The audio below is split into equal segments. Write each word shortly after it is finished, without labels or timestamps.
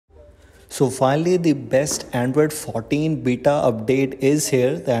So finally, the best Android 14 beta update is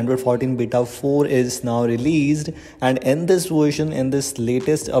here. The Android 14 beta 4 is now released, and in this version, in this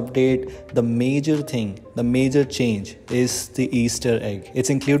latest update, the major change is the Easter egg. It's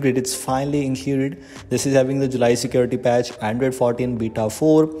included. It's finally included. This is having the July security patch, Android 14 beta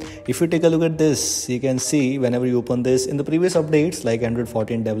 4. If you take a look at this, you can see whenever you open this in the previous updates like Android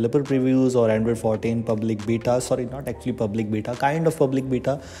 14 developer previews or Android 14 public beta. Sorry, not actually public beta, kind of public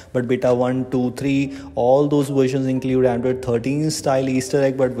beta, but beta 1, 2, 3, all those versions include Android 13 style Easter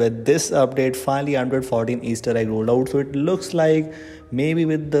egg. But with this update, finally Android 14 Easter egg rolled out. So it looks like maybe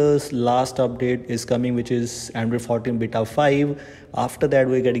with the last update is coming, which is Android 14 beta 5. After that,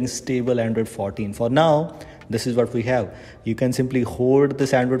 we're getting stable Android 14. For now, this is what we have. You can simply hold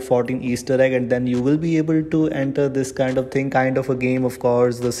this Android 14 Easter egg and then you will be able to enter this kind of thing, kind of a game. Of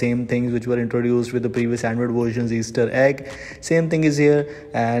course, the same things which were introduced with the previous Android versions Easter egg, same thing is here,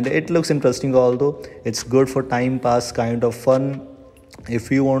 and it looks interesting. Although it's good for time pass, kind of fun. If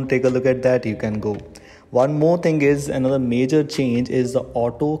you want to take a look at that, you can go. One more thing is, another major change is the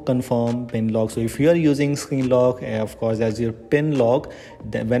auto confirm pin lock. So if you are using screen lock, of course, as your pin lock,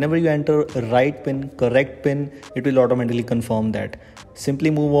 then whenever you enter right pin, correct pin, it will automatically confirm that.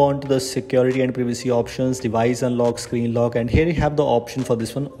 Simply move on to the security and privacy options, device unlock, screen lock, and here you have the option for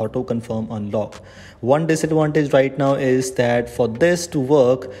this one, auto confirm unlock. One disadvantage right now is that for this to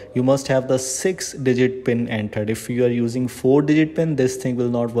work, you must have the 6-digit pin entered. If you are using 4-digit pin, this thing will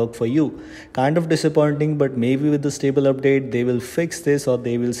not work for you. Kind of disappointing, but maybe with the stable update, they will fix this or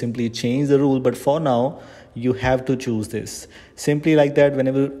they will simply change the rule. But for now, you have to choose this. Simply like that,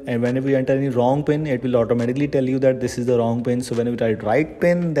 whenever you enter any wrong pin, it will automatically tell you that this is the wrong pin. So whenever you write right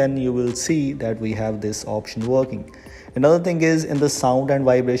pin, then you will see that we have this option working. Another thing is, in the sound and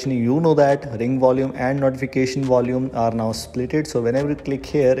vibration, you know that ring volume and notification volume are now splitted. So whenever you click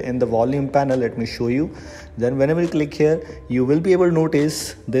here in the volume panel, let me show you. Then whenever you click here, you will be able to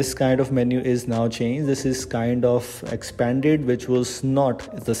notice this kind of menu is now changed. This is kind of expanded, which was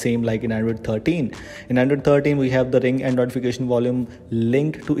not the same like in Android 13. In Android 13, we have the ring and notification volume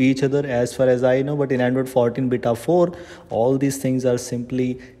linked to each other as far as I know. But in Android 14 beta 4, all these things are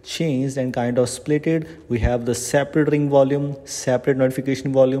simply changed and kind of splitted. We have the separate ring volume, separate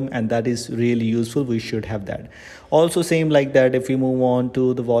notification volume, and that is really useful. We should have that. Also same like that, if we move on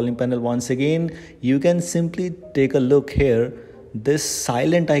to the volume panel once again, you can simply take a look here. This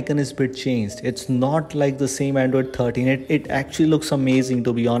silent icon is a bit changed. It's not like the same Android 13. It actually looks amazing,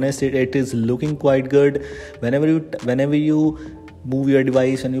 to be honest. It is looking quite good. Whenever you move your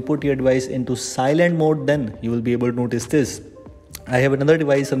device and you put your device into silent mode, then you will be able to notice this. I have another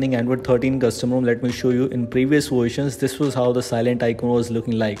device running Android 13 custom ROM. Let me show you. In previous versions, this was how the silent icon was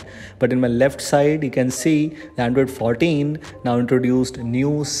looking like. But in my left side, you can see the Android 14 now introduced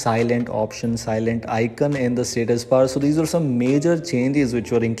new silent option, silent icon in the status bar. So these are some major changes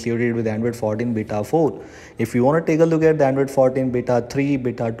which were included with Android 14 beta 4. If you want to take a look at the Android 14 beta 3,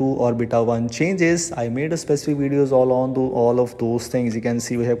 beta 2 or beta 1 changes, I made a specific videos all of those things. You can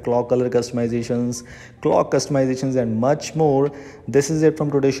see we have clock color customizations, and much more. This is it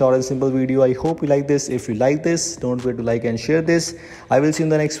from today's short and simple video. I hope you like this. If you like this, don't forget to like and share this. I will see you in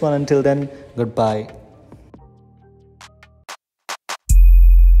the next one. Until then, goodbye.